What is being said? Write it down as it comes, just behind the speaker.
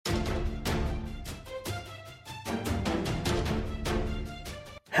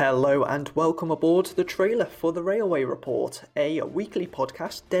Hello and welcome aboard the trailer for the Railway Report, a weekly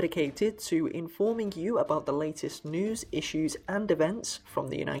podcast dedicated to informing you about the latest news, issues and events from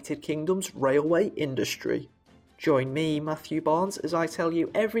the United Kingdom's railway industry. Join me, Matthew Barnes, as I tell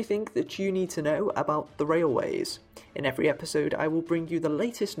you everything that you need to know about the railways. In every episode I will bring you the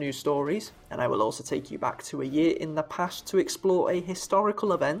latest news stories, and I will also take you back to a year in the past to explore a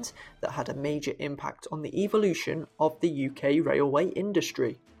historical event that had a major impact on the evolution of the UK railway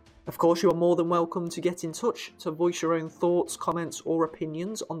industry. Of course, you are more than welcome to get in touch to voice your own thoughts, comments or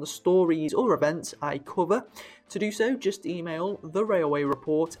opinions on the stories or events I cover. To do so, just email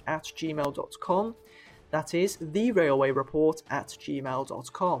therailwayreport@gmail.com. That is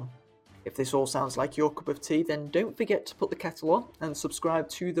therailwayreport@gmail.com. If this all sounds like your cup of tea, then don't forget to put the kettle on and subscribe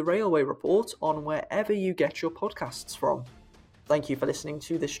to The Railway Report on wherever you get your podcasts from. Thank you for listening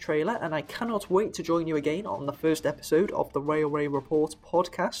to this trailer, and I cannot wait to join you again on the first episode of the Railway Report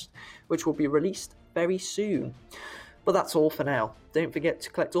podcast, which will be released very soon. But that's all for now. Don't forget to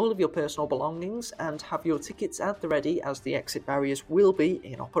collect all of your personal belongings and have your tickets at the ready, as the exit barriers will be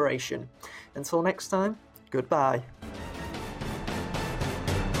in operation. Until next time, goodbye.